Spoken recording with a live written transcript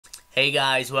Hey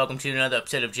guys, welcome to another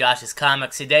episode of Josh's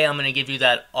Comics. Today I'm going to give you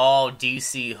that all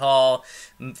DC haul,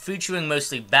 featuring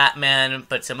mostly Batman,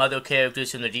 but some other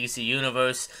characters from the DC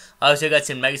universe. I also got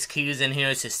some nice keys in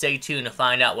here, so stay tuned to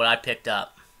find out what I picked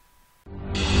up.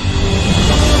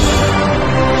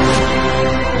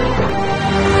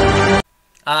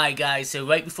 Alright guys, so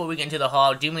right before we get into the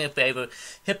haul, do me a favor,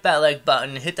 hit that like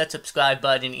button, hit that subscribe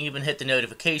button, even hit the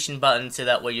notification button so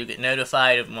that way you get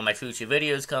notified of when my future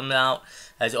videos come out.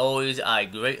 As always, I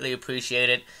greatly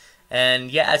appreciate it. And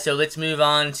yeah, so let's move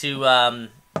on to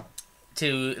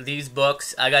these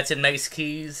books. I got some nice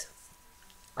keys.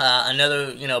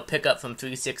 Another, pickup from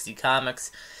 360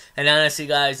 Comics. And honestly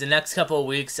guys, the next couple of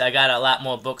weeks I got a lot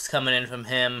more books coming in from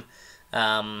him.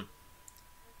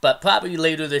 But probably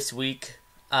later this week,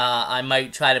 I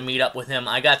might try to meet up with him.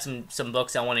 I got some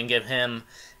books I want to give him,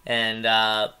 and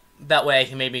that way I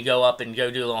can maybe go up and go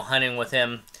do a little hunting with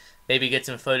him. Maybe get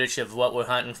some footage of what we're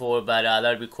hunting for, but that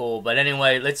would be cool. But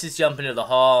anyway, let's just jump into the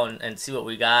haul and see what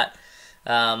we got.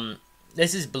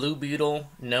 This is Blue Beetle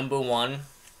 #1.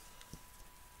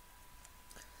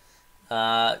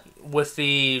 With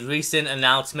the recent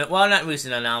announcement, well, not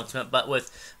recent announcement, but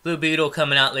with Blue Beetle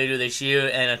coming out later this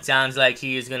year, and it sounds like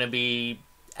he is going to be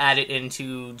added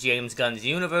into James Gunn's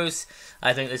universe.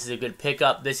 I think this is a good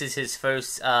pickup. This is his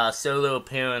first solo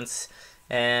appearance,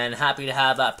 and happy to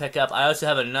have that pickup. I also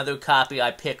have another copy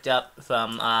I picked up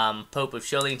from Pope of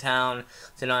Shillingtown,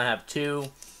 so now I have two.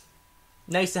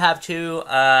 Nice to have two.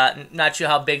 Not sure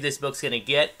how big this book's going to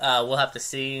get. We'll have to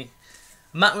see.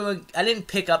 I didn't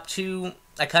pick up two.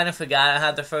 I kind of forgot I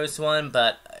had the first one,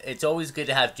 but it's always good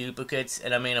to have duplicates.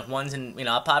 And I mean, if one's in,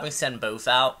 I'll probably send both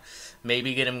out.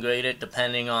 Maybe get them graded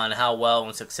depending on how well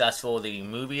and successful the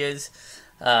movie is.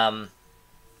 But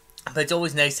it's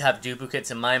always nice to have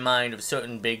duplicates in my mind of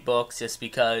certain big books, just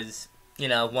because,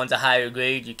 one's a higher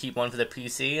grade, you keep one for the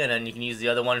PC, and then you can use the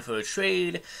other one for a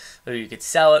trade, or you could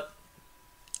sell it,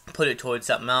 put it towards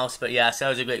something else. But yeah, so that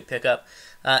was a great pickup.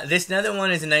 This another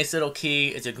one is a nice little key.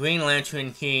 It's a Green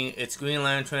Lantern key. It's Green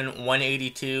Lantern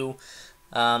 182.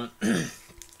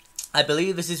 I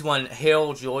believe this is when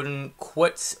Hal Jordan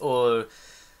quits or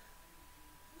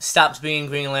stops being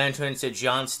Green Lantern, so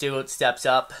John Stewart steps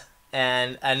up.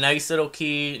 And a nice little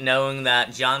key knowing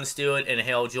that John Stewart and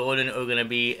Hal Jordan are going to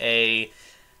be a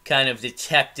kind of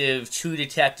true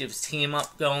detectives team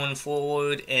up going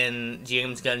forward in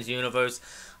James Gunn's universe.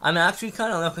 I'm actually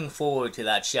kind of looking forward to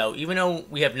that show. Even though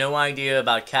we have no idea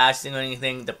about casting or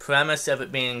anything, the premise of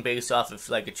it being based off of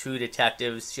like a true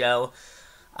detectives show,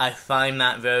 I find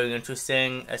that very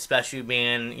interesting, especially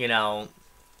being,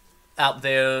 out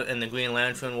there in the Green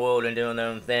Lantern world and doing their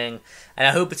own thing. And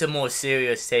I hope it's a more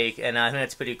serious take, and I think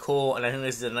it's pretty cool, and I think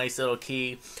this is a nice little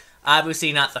key.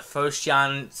 Obviously not the first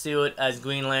John Stewart as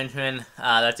Green Lantern.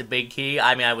 That's a big key.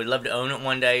 I mean, I would love to own it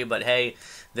one day, but hey,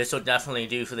 this will definitely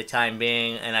do for the time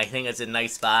being, and I think it's a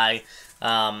nice buy.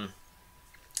 I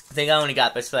think I only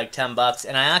got this for like $10,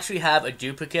 and I actually have a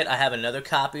duplicate. I have another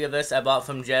copy of this I bought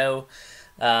from Joe,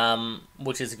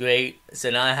 which is great. So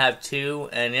now I have two,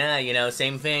 and yeah,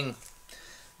 same thing.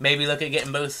 Maybe look at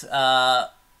getting both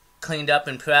cleaned up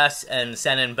and pressed and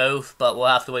sending both, but we'll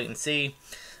have to wait and see.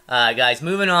 Guys,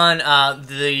 moving on.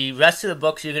 The rest of the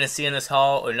books you're going to see in this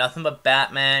haul are nothing but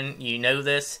Batman. You know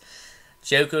this.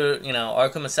 Joker,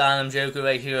 Arkham Asylum Joker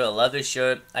right here, a leather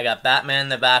shirt. I got Batman in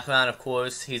the background, of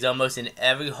course. He's almost in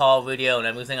every haul video and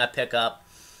everything I pick up.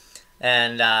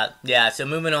 And, yeah, so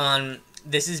moving on.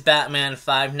 This is Batman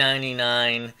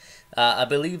 599. I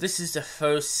believe this is the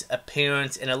first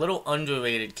appearance in a little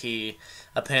underrated key,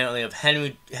 apparently, of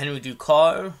Henry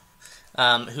Ducard,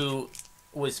 who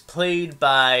was played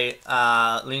by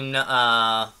Liam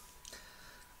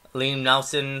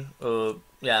Nelson, or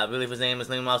yeah, I believe his name is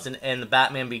Liam Nelson, in the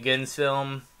Batman Begins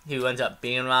film. He ends up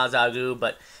being Ra's al Ghul,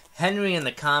 but Henry in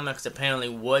the comics apparently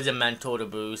was a mentor to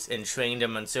Bruce and trained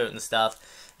him on certain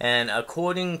stuff. And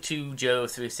according to Joe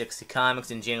 360 Comics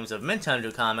and James of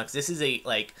Mint100 Comics, this is a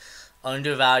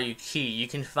undervalued key. You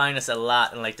can find this a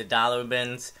lot in the dollar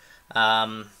bins.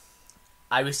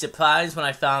 I was surprised when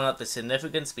I found out the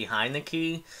significance behind the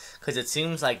key, because it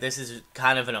seems like this is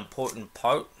kind of an important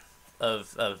part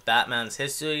of Batman's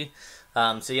history.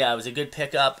 So yeah, it was a good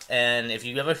pickup, and if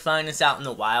you ever find this out in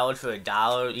the wild for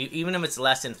 $1, even if it's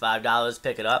less than $5,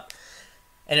 pick it up.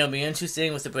 And it'll be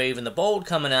interesting with the Brave and the Bold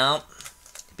coming out,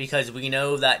 because we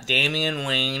know that Damian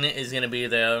Wayne is going to be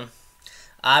there.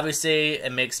 Obviously,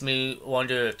 it makes me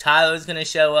wonder if Tyler's going to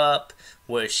show up.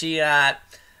 Where's she at?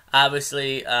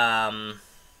 Obviously, Ra's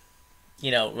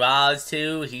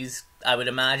too. I would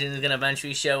imagine, is going to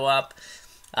eventually show up.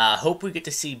 Hope we get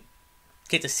to see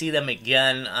get to see them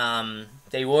again.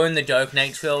 They were in the Dark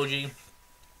Knight trilogy,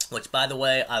 which, by the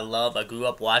way, I love. I grew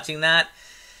up watching that,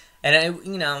 and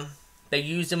they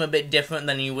used them a bit different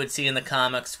than you would see in the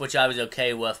comics, which I was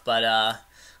okay with. But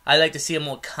I like to see a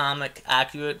more comic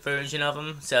accurate version of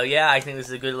them. So yeah, I think this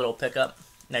is a good little pickup.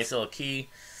 Nice little key.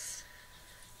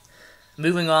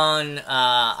 Moving on,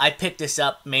 I picked this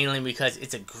up mainly because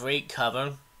it's a great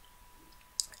cover.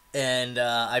 And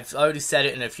I've already said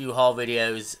it in a few haul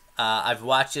videos. I've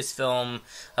watched this film.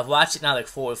 I've watched it now like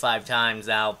 4 or 5 times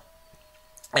now.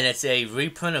 And it's a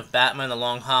reprint of Batman The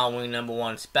Long Halloween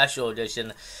 #1 Special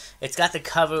Edition. It's got the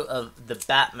cover of the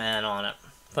Batman on it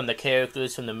from the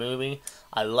characters from the movie.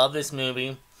 I love this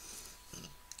movie.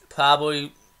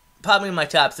 Probably my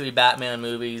top 3 Batman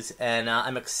movies. And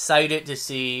I'm excited to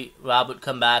see Robert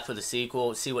come back for the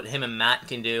sequel. See what him and Matt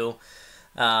can do.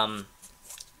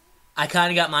 I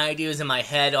kind of got my ideas in my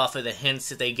head off of the hints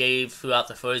that they gave throughout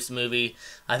the first movie.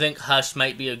 I think Hush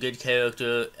might be a good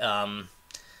character.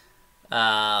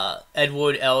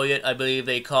 Edward Elliot, I believe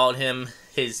they called him.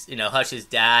 Hush's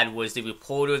dad was the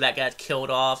reporter that got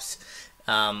killed off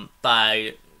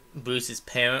by Bruce's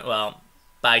parent. Well,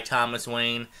 by Thomas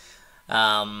Wayne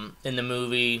in the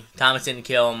movie. Thomas didn't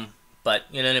kill him, but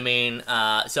you know what I mean.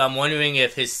 So I'm wondering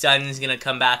if his son's gonna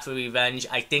come back for revenge.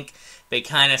 I think they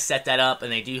kind of set that up,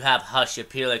 and they do have Hush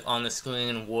appear like on the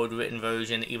screen, word-written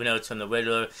version, even though it's from the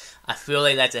Riddler. I feel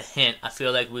like that's a hint. I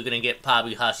feel like we're going to get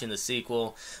probably Hush in the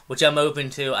sequel, which I'm open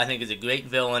to. I think is a great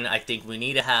villain. I think we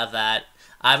need to have that.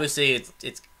 Obviously,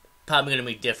 it's probably going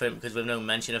to be different because we have no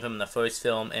mention of him in the first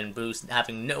film, and Bruce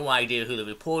having no idea who the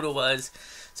reporter was.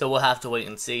 So we'll have to wait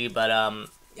and see. But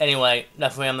anyway,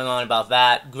 enough rambling on about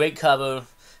that. Great cover.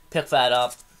 Pick that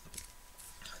up.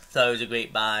 Thought it was a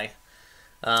great buy.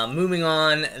 Moving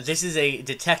on, this is a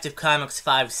Detective Comics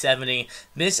 570.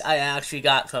 This I actually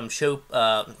got from Pope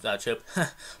of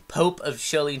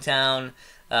Shirleytown.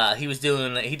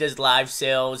 He does live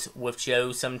sales with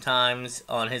Joe sometimes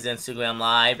on his Instagram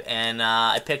Live, and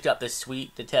I picked up this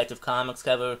sweet Detective Comics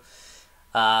cover.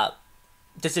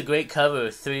 Just a great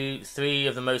cover. Three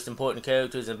of the most important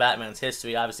characters in Batman's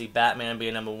history. Obviously, Batman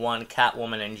being #1,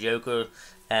 Catwoman, and Joker.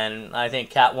 And I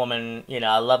think Catwoman,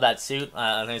 I love that suit.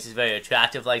 I think she's very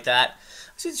attractive like that.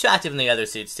 She's attractive in the other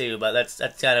suits too, but that's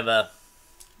kind of a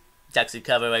sexy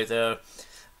cover right there.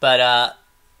 But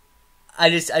I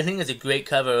think it's a great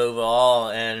cover overall,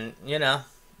 and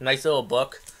nice little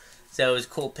book. So it was a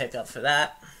cool pickup for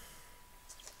that.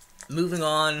 Moving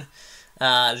on,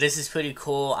 this is pretty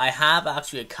cool. I have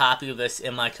actually a copy of this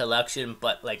in my collection,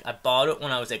 but I bought it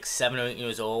when I was 7 or 8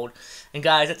 years old. And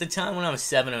guys, at the time when I was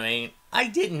 7 or 8, I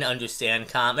didn't understand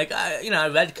comics. I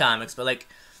read comics, but I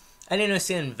didn't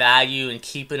understand value and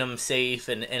keeping them safe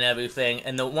and everything.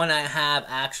 And the one I have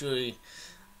actually,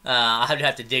 I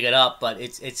have to dig it up, but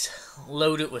it's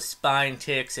loaded with spine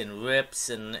ticks and rips,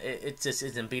 and it just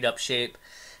is in beat up shape.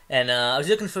 And I was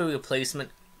looking for a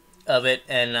replacement of it,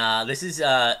 and this is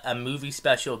a movie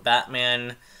special,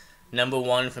 Batman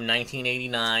 #1 from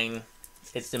 1989.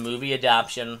 It's the movie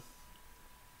adaptation.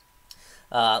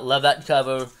 Love that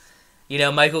cover.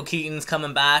 Michael Keaton's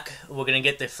coming back. We're going to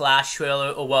get the Flash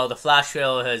trailer. The Flash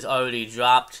trailer has already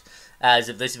dropped as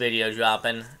of this video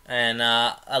dropping. And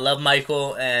I love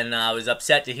Michael, and I was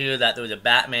upset to hear that there was a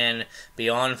Batman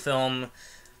Beyond film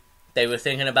they were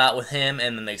thinking about with him,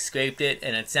 and then they scraped it.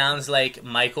 And it sounds like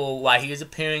Michael, while he is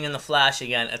appearing in the Flash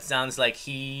again, it sounds like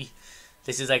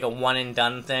this is like a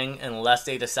one-and-done thing, unless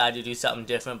they decide to do something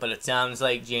different. But it sounds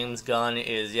like James Gunn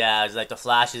it's like the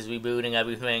Flash is rebooting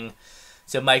everything.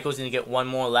 So Michael's going to get one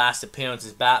more last appearance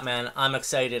as Batman. I'm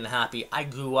excited and happy. I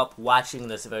grew up watching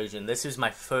this version. This was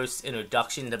my first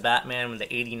introduction to Batman with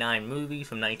the 89 movie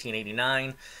from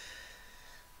 1989.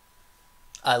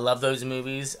 I love those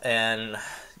movies, and,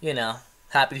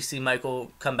 happy to see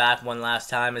Michael come back one last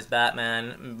time as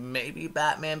Batman. Maybe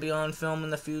Batman Beyond film in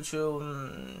the future.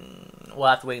 We'll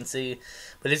have to wait and see.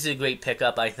 But this is a great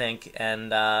pickup, I think,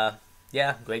 and,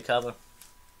 great cover.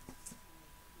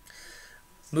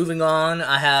 Moving on,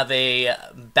 I have a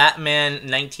Batman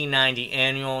 1990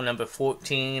 Annual number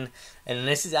 14, and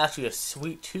this is actually a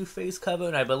sweet Two-Face cover,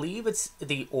 and I believe it's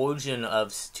the origin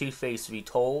of Two-Face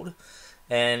retold.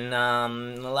 And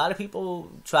a lot of people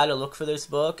try to look for this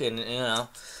book, and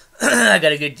I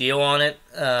got a good deal on it.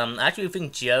 Actually, I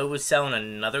think Joe was selling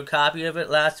another copy of it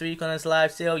last week on his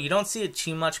live sale. You don't see it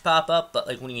too much pop up, but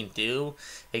when you do,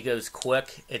 it goes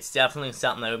quick. It's definitely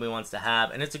something that everybody wants to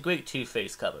have, and it's a great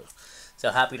Two-Face cover. So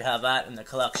happy to have that in the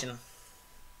collection.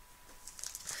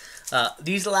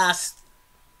 These last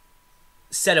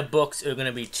set of books are going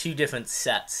to be 2 different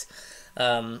sets.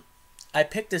 I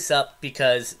picked this up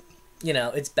because you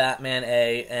know, it's Batman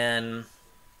A, and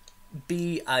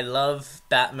B, I love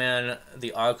Batman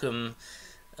the Arkham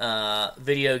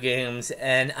video games,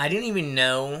 and I didn't even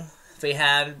know they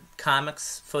had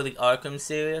comics for the Arkham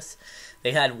series.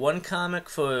 They had one comic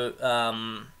for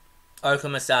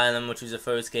Arkham Asylum, which was the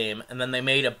first game, and then they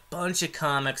made a bunch of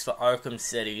comics for Arkham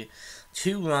City,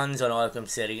 2 runs on Arkham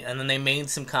City, and then they made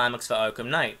some comics for Arkham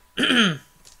Knight.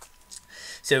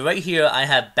 So right here I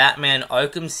have Batman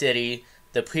Arkham City,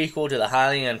 the prequel to the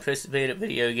highly anticipated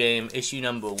video game, issue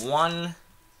number 1,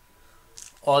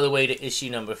 all the way to issue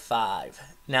number 5.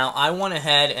 Now, I went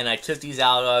ahead and I took these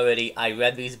out already. I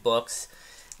read these books,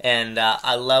 and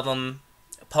I love them.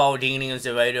 Paul Dini is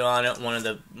the writer on it,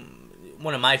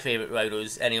 one of my favorite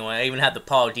writers, anyway. I even have the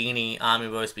Paul Dini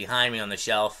Omniverse behind me on the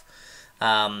shelf.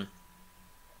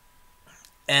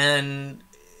 And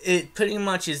it pretty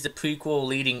much is the prequel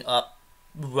leading up,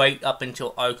 right up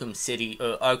until Arkham City,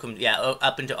 up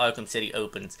until Arkham City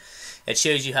opens. It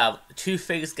shows you how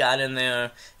Two-Face got in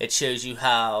there. It shows you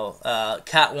how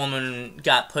Catwoman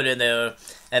got put in there.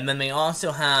 And then they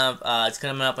also have, it's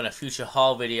coming up in a future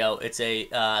haul video, it's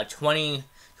a 20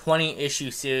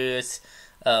 issue series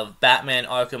of Batman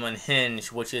Arkham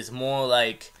Unhinged, which is more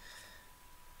like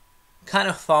kind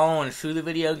of following through the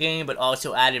video game, but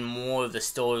also adding more of the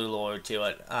story lore to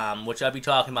it, which I'll be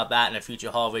talking about that in a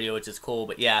future haul video, which is cool.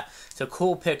 But yeah, it's a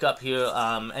cool pickup here.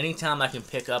 Anytime I can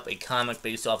pick up a comic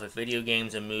based off of video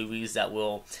games and movies that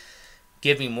will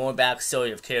give me more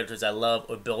backstory of characters I love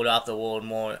or build out the world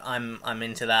more, I'm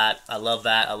into that. I love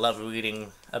that. I love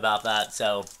reading about that.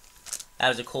 So that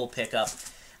was a cool pickup.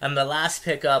 And the last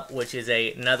pickup, which is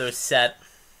another set,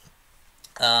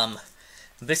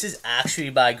 this is actually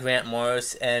by Grant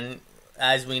Morris, and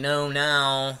as we know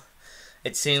now,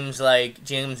 it seems like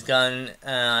James Gunn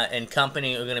and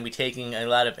company are going to be taking a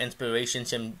lot of inspiration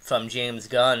from James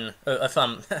Gunn,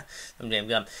 from James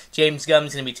Gunn. James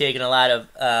Gunn's going to be taking a lot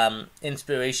of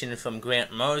inspiration from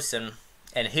Grant Morrison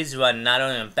and his run, not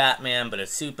only on Batman, but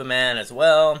as Superman as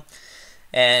well.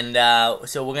 And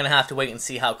so we're going to have to wait and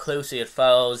see how closely it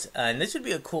follows. And this would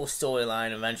be a cool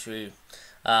storyline eventually.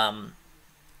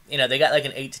 You know, they got like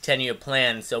an 8 to 10 year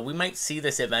plan, so we might see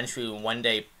this eventually one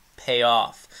day pay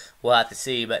off. We'll have to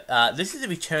see. But this is the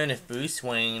return of Bruce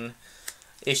Wayne,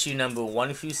 issue number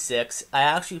 1 through 6. I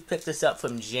actually picked this up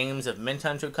from James of Mint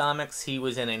Hunter Comics. He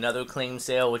was in another claim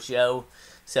sale with Joe.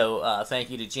 So thank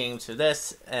you to James for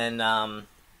this. And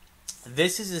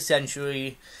this is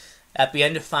essentially at the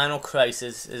end of Final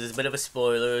Crisis. This is a bit of a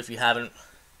spoiler if you haven't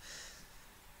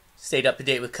stayed up to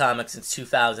date with comics since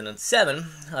 2007,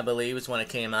 I believe, is when it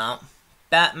came out.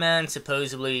 Batman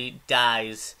supposedly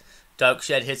dies.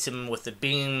 Darkseid hits him with the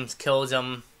beams, kills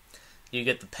him. You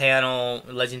get the panel,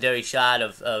 legendary shot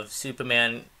of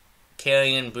Superman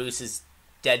carrying Bruce's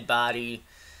dead body.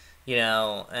 You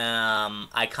know,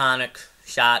 iconic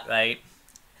shot, right?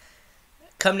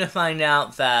 Come to find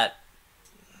out that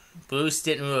Bruce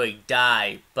didn't really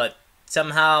die, but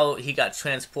somehow he got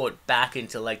transported back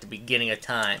into, like, the beginning of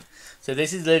time. So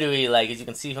this is literally, like, as you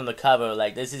can see from the cover,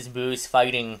 like, this is Bruce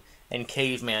fighting in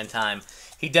caveman time.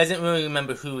 He doesn't really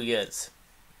remember who he is.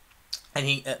 And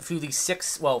he, through these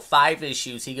 5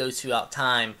 issues, he goes throughout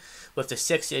time, with the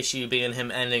 6th issue being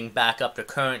him ending back up to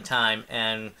current time,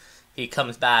 and he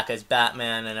comes back as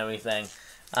Batman and everything.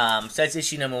 So that's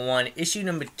issue number 1. Issue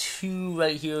number 2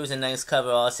 right here is a nice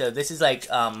cover also. This is like,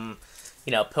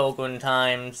 you know, Pilgrim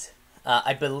Times.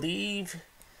 I believe,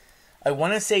 I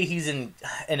want to say he's in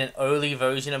an early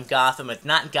version of Gotham. It's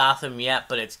not Gotham yet,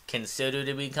 but it's considered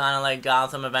to be kind of like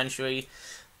Gotham eventually.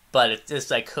 But it's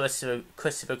just like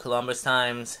Christopher Columbus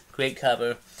times. Great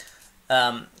cover.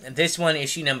 This one,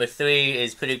 issue number 3,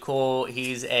 is pretty cool.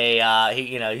 He's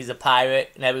he's a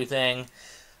pirate and everything.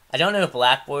 I don't know if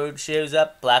Blackbeard shows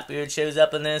up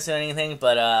in this or anything,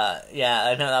 but yeah,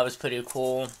 I know that was pretty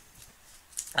cool.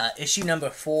 Issue number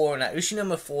 4. Now, issue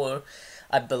number 4,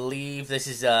 I believe this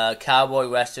is Cowboy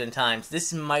Western Times.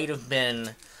 This might have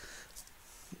been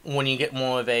when you get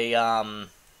more of a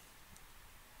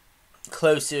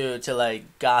closer to like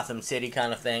Gotham City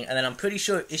kind of thing. And then I'm pretty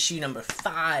sure issue number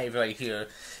 5 right here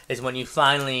is when you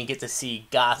finally get to see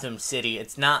Gotham City.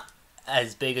 It's not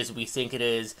as big as we think it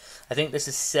is. I think this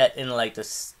is set in like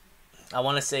this, I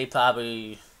want to say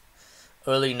probably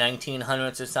early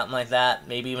 1900s or something like that,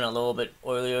 maybe even a little bit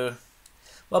earlier.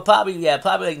 Well, probably like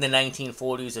the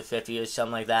 1940s or 50s,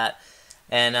 something like that.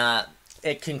 And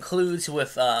it concludes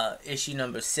with issue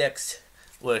number 6,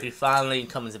 where he finally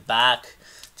comes back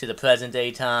to the present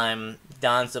day time,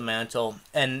 dons the mantle.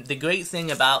 And the great thing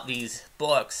about these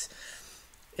books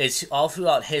is all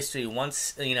throughout history,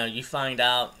 once, you know, you find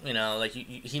out, you know, like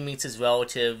he meets his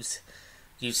relatives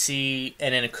You see,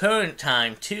 and in the current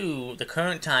time too, the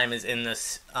current time is in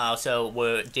this also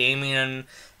where Damian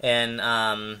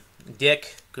and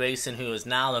Dick Grayson, who is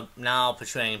now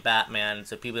portraying Batman,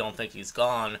 so people don't think he's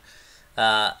gone,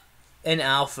 in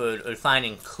Alfred are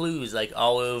finding clues like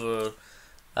all over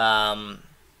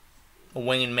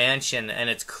Wayne Mansion, and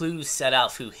it's clues set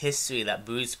out through history that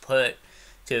Bruce put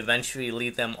to eventually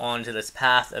lead them onto this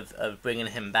path of bringing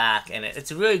him back. And it's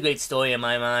a really great story in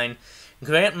my mind.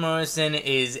 Grant Morrison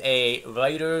is a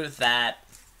writer that,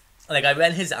 like, I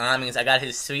read his omnings. I got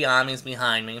his 3 omnings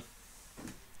behind me.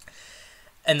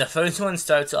 And the first one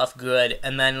starts off good,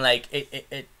 and then, like,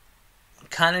 it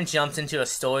kind of jumps into a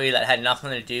story that had nothing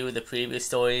to do with the previous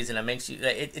stories, and it makes you,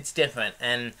 it's different.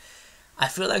 And I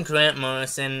feel like Grant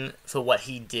Morrison, for what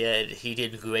he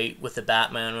did great with the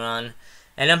Batman run.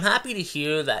 And I'm happy to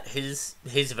hear that his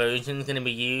version is going to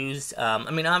be used.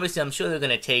 I mean, obviously, I'm sure they're going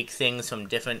to take things from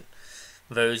different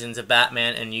versions of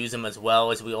Batman and use them as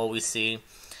well, as we always see.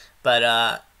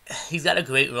 But he's got a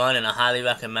great run, and I highly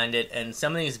recommend it. And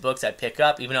some of these books I pick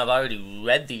up, even though I've already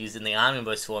read these in the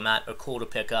omnibus format, are cool to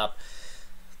pick up.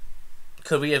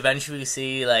 Could we eventually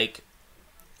see, like,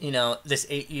 you know, this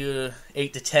 8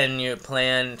 to 10 year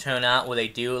plan turn out where they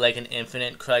do like an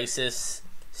Infinite Crisis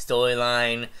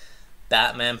storyline?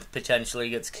 Batman potentially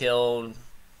gets killed,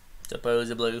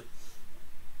 supposedly.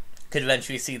 Could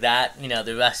eventually see that, you know,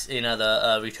 the rest, you know,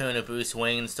 the Return of Bruce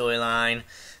Wayne storyline.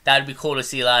 That'd be cool to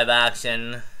see live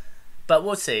action, but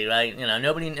we'll see, right? You know,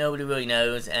 nobody really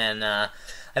knows, and I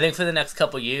think for the next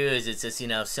couple years, it's just, you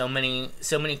know, so many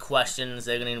questions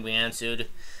that are going to be answered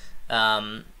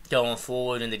going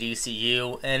forward in the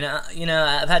DCU, and you know,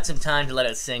 I've had some time to let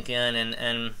it sink in,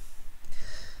 and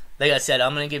like I said,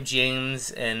 I'm going to give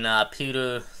James and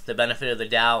Peter the benefit of the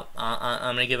doubt.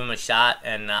 I'm going to give him a shot,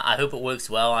 and I hope it works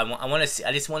well. I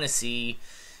just want to see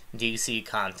DC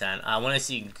content. I want to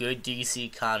see good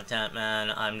DC content,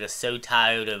 man. I'm so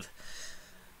tired of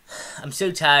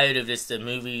just the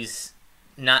movies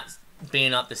not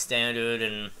being up to standard,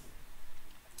 and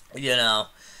you know,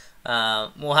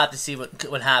 we'll have to see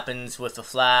what happens with The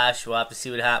Flash. We'll have to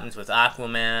see what happens with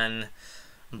Aquaman,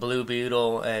 Blue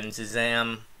Beetle, and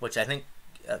Shazam, which I think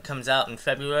comes out in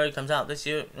February. Comes out this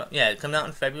year. Yeah, it comes out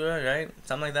in February, right?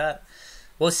 Something like that.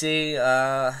 We'll see.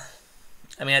 I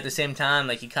mean, at the same time,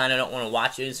 like, you kind of don't want to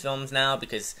watch these films now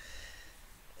because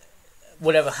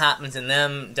whatever happens in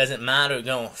them doesn't matter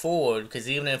going forward, because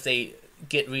even if they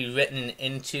get rewritten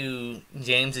into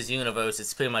James's universe,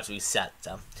 it's pretty much reset.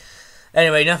 So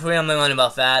anyway, enough rambling on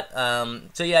about that.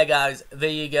 So yeah, guys, there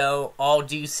you go. All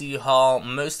DC haul,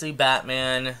 mostly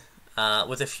Batman,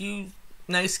 with a few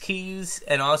nice keys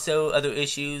and also other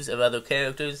issues of other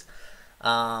characters.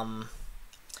 I'm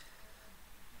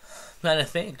trying to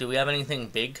think, do we have anything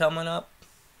big coming up?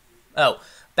 Oh,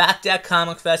 Backdeck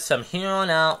Comic Fest. From here on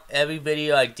out, every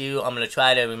video I do, I'm going to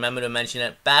try to remember to mention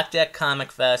it. Backdeck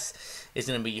Comic Fest is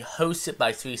going to be hosted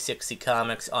by 360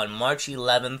 Comics on March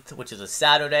 11th, which is a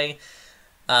Saturday,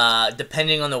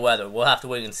 depending on the weather. We'll have to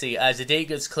wait and see. As the date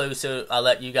gets closer, I'll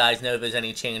let you guys know if there's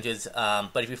any changes.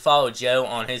 But if you follow Joe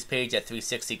on his page at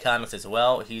 360 Comics as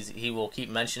well, he will keep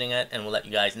mentioning it, and we'll let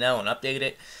you guys know and update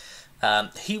it.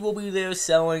 He will be there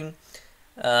selling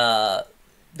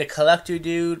The Collector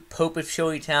Dude, Pope of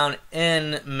Shortytown,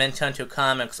 and Menthunter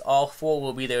Comics. All 4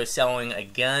 will be there selling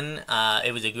again.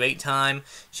 It was a great time.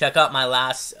 Check out my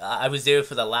last... I was there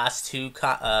for the last 2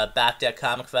 Backdeck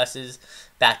Comic Fests.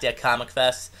 Backdeck Comic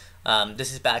Fest.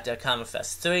 This is Backdeck Comic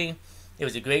Fest 3. It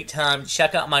was a great time.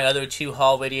 Check out my other 2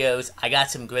 haul videos. I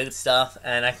got some great stuff,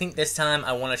 and I think this time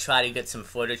I want to try to get some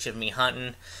footage of me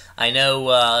hunting. I know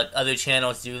other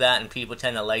channels do that, and people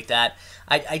tend to like that.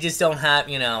 I just don't have,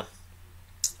 you know,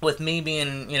 with me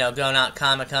being, you know, going out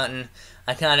comic hunting,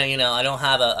 I kind of, you know, I don't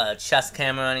have a chest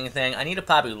camera or anything. I need to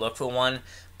probably look for one,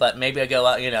 but maybe I go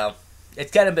out, you know.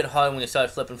 It's getting a bit hard when you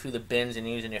start flipping through the bins and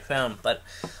using your phone, but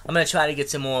I'm going to try to get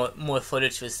some more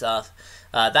footage for stuff.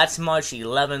 That's March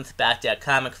 11th, Backdeck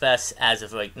Comic Fest as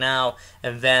of right now.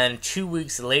 And then 2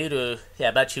 weeks later,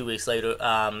 about 2 weeks later,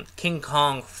 King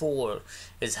Kong 4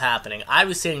 is happening. I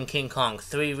was seeing King Kong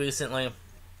 3 recently.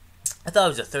 I thought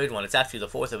it was the 3rd one. It's actually the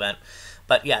 4th event.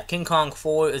 But yeah, King Kong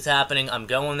 4 is happening. I'm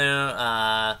going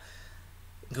there.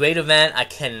 Great event. I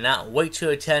cannot wait to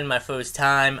attend my first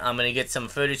time. I'm going to get some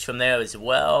footage from there as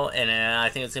well. And I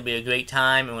think it's going to be a great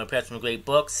time. I'm going to prep some great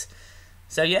books.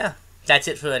 So yeah, that's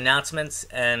it for announcements.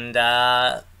 And,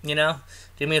 you know,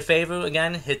 do me a favor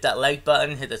again. Hit that like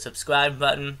button. Hit the subscribe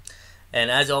button.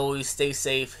 And as always, stay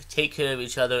safe. Take care of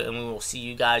each other. And we will see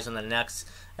you guys on the next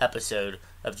episode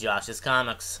of Josh's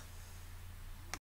Comics.